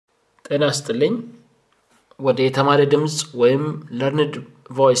ጤና ይስጥልኝ ወደ የተማረ ድምጽ ወይም learned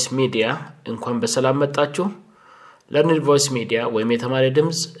voice media እንኳን በሰላም መጣችሁ learned voice media ወይም የተማረ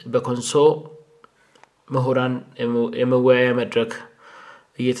ድምጽ በኮንሶ ምሁራን የመወያያ መድረክ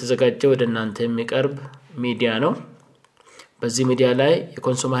እየተዘጋጀ ወደ እናንተ የሚቀርብ ሚዲያ ነው በዚህ ሚዲያ ላይ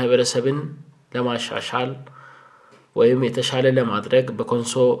የኮንሶ ማህበረሰብን ለማሻሻል ወይም የተሻለ ለማድረግ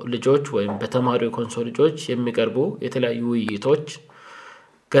በኮንሶ ልጆች ወይም በተማሪው ኮንሶ ልጆች የሚቀርቡ የተለያዩ ውይይቶች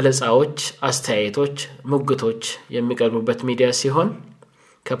ገለጻዎች አስተያየቶች ሙግቶች የሚቀርቡበት ሚዲያ ሲሆን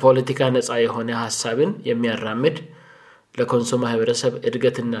ከፖለቲካ ነፃ የሆነ ሐሳብን የሚያራምድ ለኮንሶ ማህበረሰብ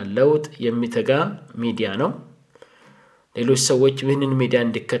እድገትና ለውጥ የሚተጋ ሚዲያ ነው ሌሎች ሰዎች ይህንን ሚዲያ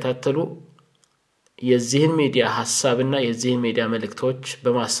እንዲከታተሉ የዚህን ሚዲያ ሐሳብና የዚህን ሚዲያ መልእክቶች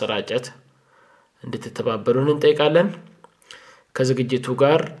በማሰራጨት እንድትተባበሩን እንጠይቃለን ከዝግጅቱ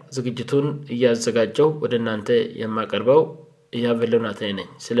ጋር ዝግጅቱን እያዘጋጀው ወደ እናንተ የማቀርበው ያበለናት ነኝ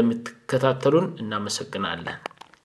ስለምትከታተሉን እናመሰግናለን